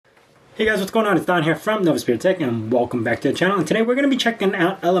Hey guys, what's going on? It's Don here from Novaspirit Tech and welcome back to the channel. And today we're going to be checking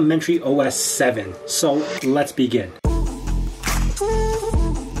out Elementary OS 7. So let's begin.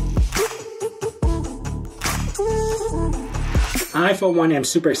 I, for one, am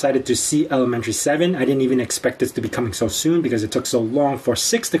super excited to see Elementary 7. I didn't even expect this to be coming so soon because it took so long for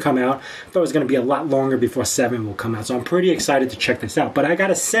 6 to come out. I thought it was going to be a lot longer before 7 will come out. So I'm pretty excited to check this out. But I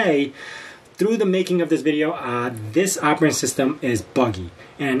gotta say, through the making of this video, this operating system is buggy.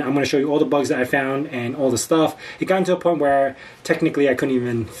 And I'm going to show you all the bugs that I found and all the stuff. It got to a point where technically I couldn't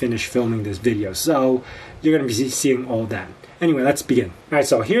even finish filming this video. So you're going to be seeing all that. Anyway, let's begin. Alright,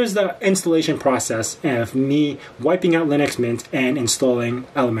 so here's the installation process of me wiping out Linux Mint and installing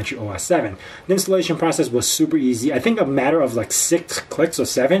Elementary OS 7. The installation process was super easy. I think a matter of like 6 clicks or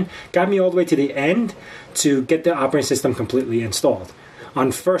 7 got me all the way to the end to get the operating system completely installed.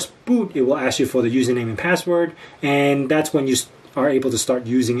 On first boot, it will ask you for the username and password, and that's when you are able to start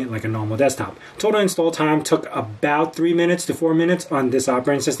using it like a normal desktop. Total install time took about 3 minutes to 4 minutes on this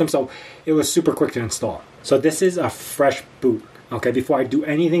operating system, so it was super quick to install. So this is a fresh boot. Okay, before I do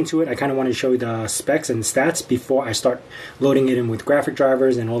anything to it, I kind of want to show you the specs and stats before I start loading it in with graphic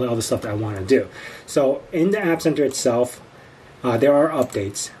drivers and all the other stuff that I want to do. So in the App Center itself, there are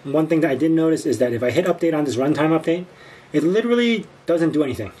updates. One thing that I did notice is that if I hit update on this runtime update, it literally doesn't do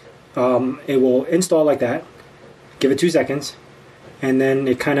anything. It will install like that, give it 2 seconds, and then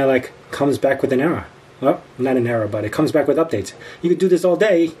it kind of like comes back with an error. Well, not an error, but it comes back with updates. You could do this all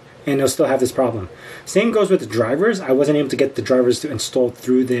day and it'll still have this problem. Same goes with the drivers. I wasn't able to get the drivers to install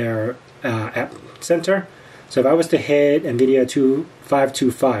through their App Center. So if I was to hit NVIDIA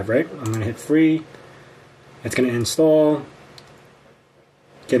 2525, right? I'm going to hit free. It's going to install.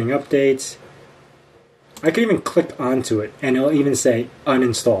 Getting updates. I could even click onto it and it'll even say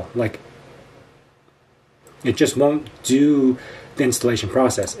uninstall. Like, it just won't do the installation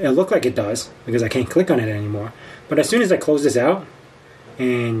process. It'll look like it does because I can't click on it anymore. But as soon as I close this out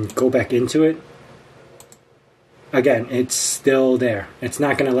and go back into it, again, it's still there. It's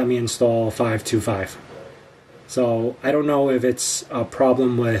not going to let me install 525. So I don't know if it's a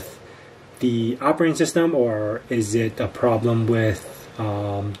problem with the operating system or is it a problem with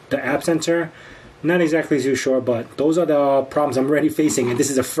the App Center. Not exactly too sure, but those are the problems I'm already facing, and this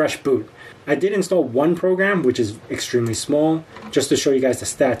is a fresh boot. I did install one program, which is extremely small, just to show you guys the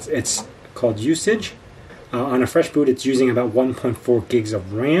stats. It's called Usage. On a fresh boot, it's using about 1.4 gigs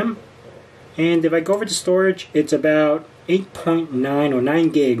of RAM. And if I go over to storage, it's about 8.9 or 9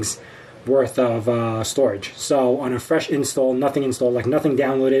 gigs worth of storage. So on a fresh install, nothing installed, like nothing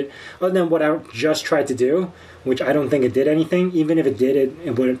downloaded, other than what I just tried to do, which I don't think it did anything. Even if it did,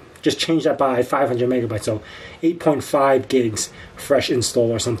 it would just change that by 500 megabytes, so 8.5 gigs fresh install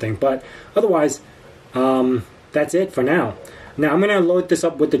or something. But otherwise, that's it for now. Now I'm going to load this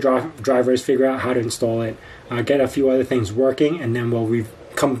up with the drivers, figure out how to install it, get a few other things working, and then we'll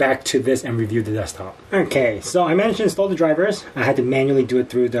come back to this and review the desktop. Okay, so I managed to install the drivers. I had to manually do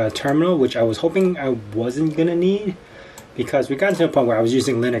it through the terminal, which I was hoping I wasn't going to need, because we got to a point where I was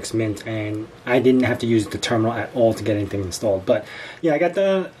using Linux Mint and I didn't have to use the terminal at all to get anything installed. But yeah, I got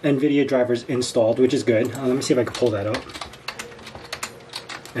the NVIDIA drivers installed, which is good. Let me see if I can pull that up.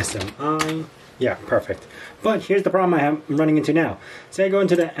 SMI. Yeah, perfect. But here's the problem I'm running into now. Say I go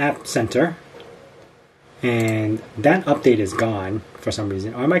into the App Center and that update is gone for some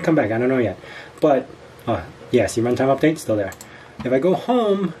reason. Or it might come back, I don't know yet. But, yeah, see, runtime update, still there. If I go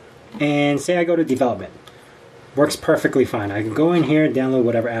home and say I go to development, works perfectly fine. I can go in here, download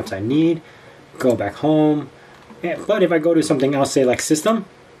whatever apps I need, go back home. But if I go to something else, say like system,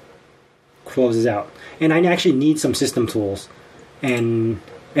 closes out. And I actually need some system tools, and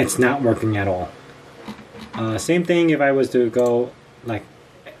it's not working at all. Same thing if I was to go, like,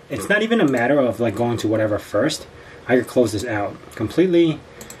 it's not even a matter of like going to whatever first. I could close this out completely,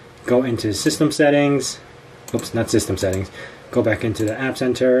 go into system settings, oops, not system settings, go back into the App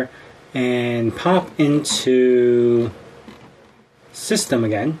Center, and pop into system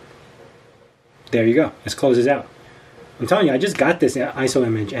again. There you go. This closes out. I'm telling you, I just got this ISO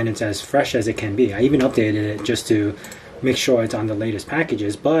image and it's as fresh as it can be. I even updated it just to make sure it's on the latest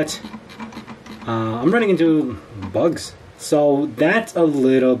packages, but I'm running into bugs. So that's a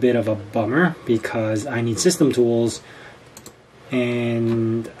little bit of a bummer because I need system tools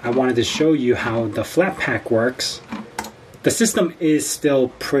and I wanted to show you how the Flatpak works. The system is still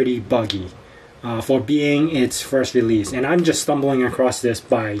pretty buggy for being its first release, and I'm just stumbling across this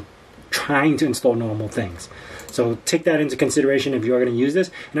by trying to install normal things. So take that into consideration if you're going to use this.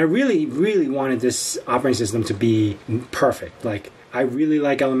 And I really, really wanted this operating system to be perfect, like I really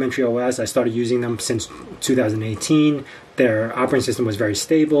like Elementary OS. I started using them since 2018. Their operating system was very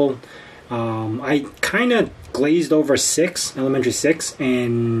stable. I kind of glazed over Elementary 6,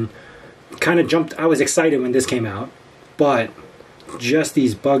 and kind of jumped. I was excited when this came out, but just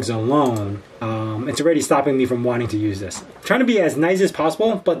these bugs alone, it's already stopping me from wanting to use this. I'm trying to be as nice as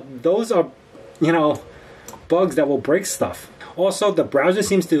possible, but those are, bugs that will break stuff. Also, the browser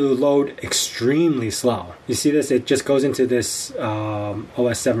seems to load extremely slow. You see this? It just goes into this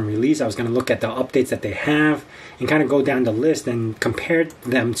OS 7 release. I was going to look at the updates that they have and kind of go down the list and compare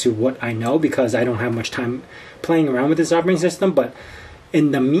them to what I know, because I don't have much time playing around with this operating system. But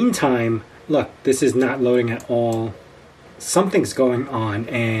in the meantime, look, this is not loading at all. Something's going on,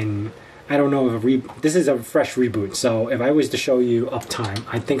 and I don't know if this is a fresh reboot. So if I was to show you uptime,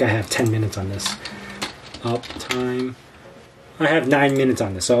 I think I have 10 minutes on this. Uptime. I have 9 minutes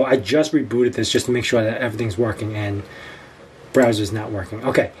on this. So I just rebooted this just to make sure that everything's working and browser's not working.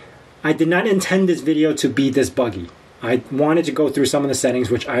 Okay. I did not intend this video to be this buggy. I wanted to go through some of the settings,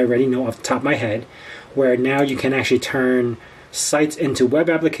 which I already know off the top of my head, where now you can actually turn sites into web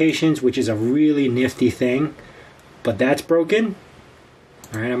applications, which is a really nifty thing. But that's broken.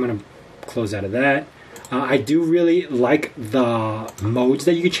 Alright, I'm going to close out of that. I do really like the modes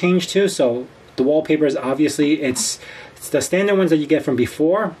that you can change to. So the wallpapers, obviously, it's the standard ones that you get from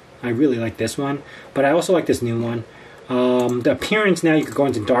before. I really like this one, but I also like this new one. The appearance now, you could go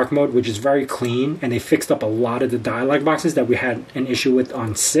into dark mode, which is very clean, and they fixed up a lot of the dialog boxes that we had an issue with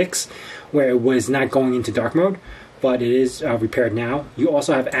on 6, where it was not going into dark mode, but it is repaired now. You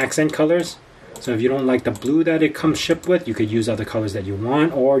also have accent colors. So if you don't like the blue that it comes shipped with, you could use other colors that you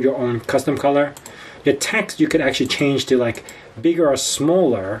want, or your own custom color. Your text you could actually change to like bigger or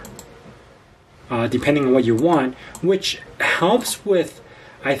smaller, depending on what you want, which helps with,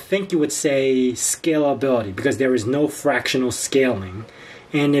 I think you would say, scalability, because there is no fractional scaling.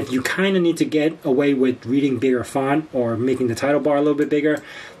 And if you kind of need to get away with reading bigger font or making the title bar a little bit bigger,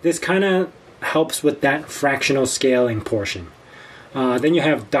 this kind of helps with that fractional scaling portion. Then you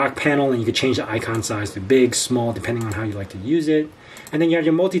have dock panel, and you can change the icon size to big, small, depending on how you like to use it. And then you have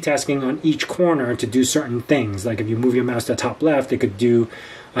your multitasking on each corner to do certain things. Like if you move your mouse to the top left, it could do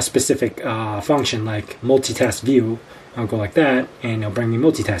a specific function like multitask view. I'll go like that, and it'll bring me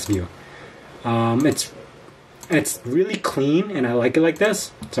multitask view. It's really clean, and I like it like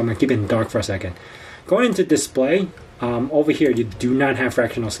this. So I'm going to keep it in dark for a second. Going into display, over here you do not have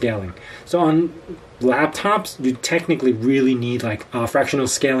fractional scaling. So on laptops, you technically really need like fractional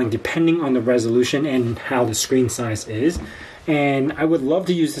scaling depending on the resolution and how the screen size is. And I would love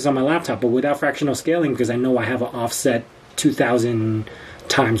to use this on my laptop, but without fractional scaling, because I know I have an offset 2000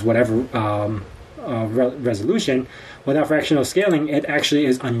 times whatever resolution, without fractional scaling, it actually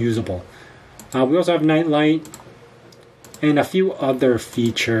is unusable. We also have night light and a few other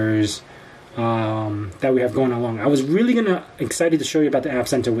features that we have going along. I was really excited to show you about the App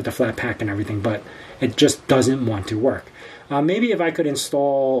Center with the flat pack and everything, but it just doesn't want to work. Maybe if I could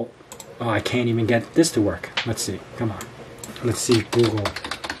install... Oh, I can't even get this to work. Let's see. Come on. Let's see, Google.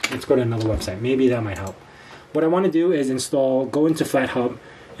 Let's go to another website. Maybe that might help. What I want to do is go into FlatHub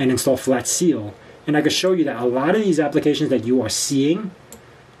and install FlatSeal. And I can show you that a lot of these applications that you are seeing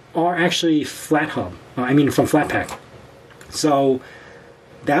are actually FlatHub. From Flatpak. So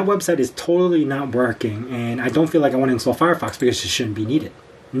that website is totally not working, and I don't feel like I want to install Firefox because it shouldn't be needed.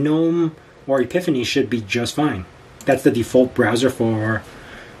 GNOME or Epiphany should be just fine. That's the default browser for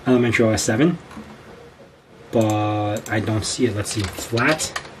Elementary OS 7. But I don't see it. Let's see.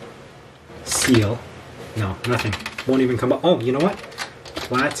 FlatSeal. No, nothing. Won't even come up. Oh, you know what?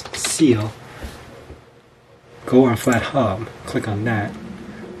 FlatSeal. Go on FlatHub. Click on that.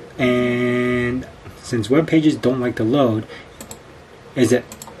 And since web pages don't like to load, is it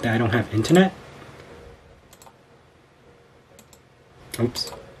that I don't have internet?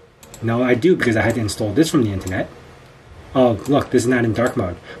 Oops. No, I do, because I had to install this from the internet. Oh, look, this is not in dark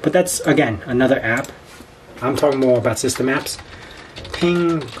mode. But that's, again, another app. I'm talking more about system apps.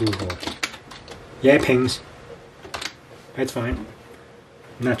 Ping Google. Yeah, it pings. That's fine.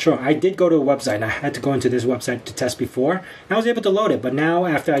 I'm not sure. I did go to a website, and I had to go into this website to test before, and I was able to load it, but now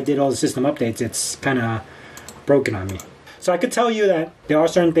after I did all the system updates, it's kind of broken on me. So I could tell you that there are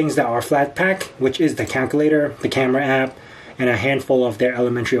certain things that are Flatpak, which is the calculator, the camera app, and a handful of their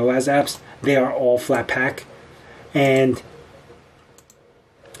Elementary OS apps. They are all Flatpak. And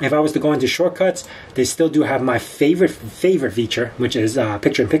if I was to go into shortcuts, they still do have my favorite feature, which is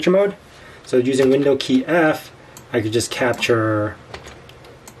picture-in-picture mode. So using Window key F, I could just capture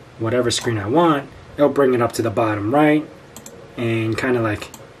whatever screen I want. It'll bring it up to the bottom right, and kind of like,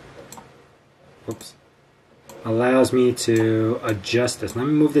 oops, allows me to adjust this. Let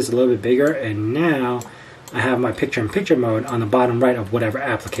me move this a little bit bigger, and now I have my picture-in-picture mode on the bottom right of whatever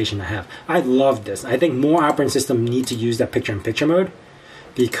application I have. I love this. I think more operating systems need to use that picture-in-picture mode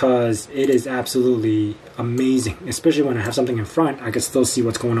because it is absolutely amazing. Especially when I have something in front, I can still see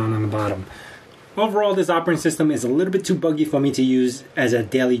what's going on the bottom. Overall, this operating system is a little bit too buggy for me to use as a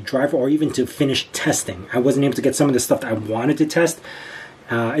daily driver or even to finish testing. I wasn't able to get some of the stuff that I wanted to test.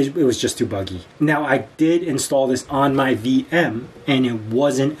 It was just too buggy. Now, I did install this on my VM, and it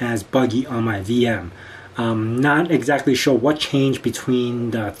wasn't as buggy on my VM. Not exactly sure what changed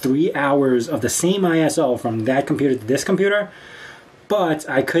between the 3 hours of the same ISO from that computer to this computer, but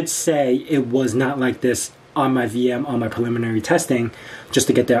I could say it was not like this on my VM on my preliminary testing just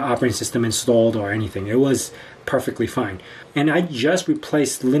to get the operating system installed or anything. It was perfectly fine. And I just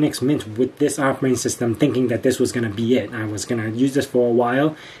replaced Linux Mint with this operating system thinking that this was going to be it. I was going to use this for a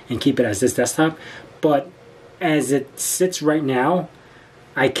while and keep it as this desktop, but as it sits right now,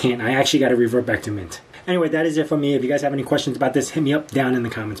 I can't. I actually got to revert back to Mint. Anyway, that is it for me. If you guys have any questions about this, hit me up down in the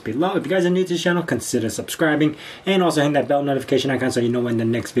comments below. If you guys are new to the channel, consider subscribing and also hit that bell notification icon so you know when the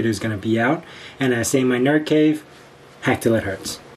next video is going to be out. And as I say in my nerd cave, hack till it hurts.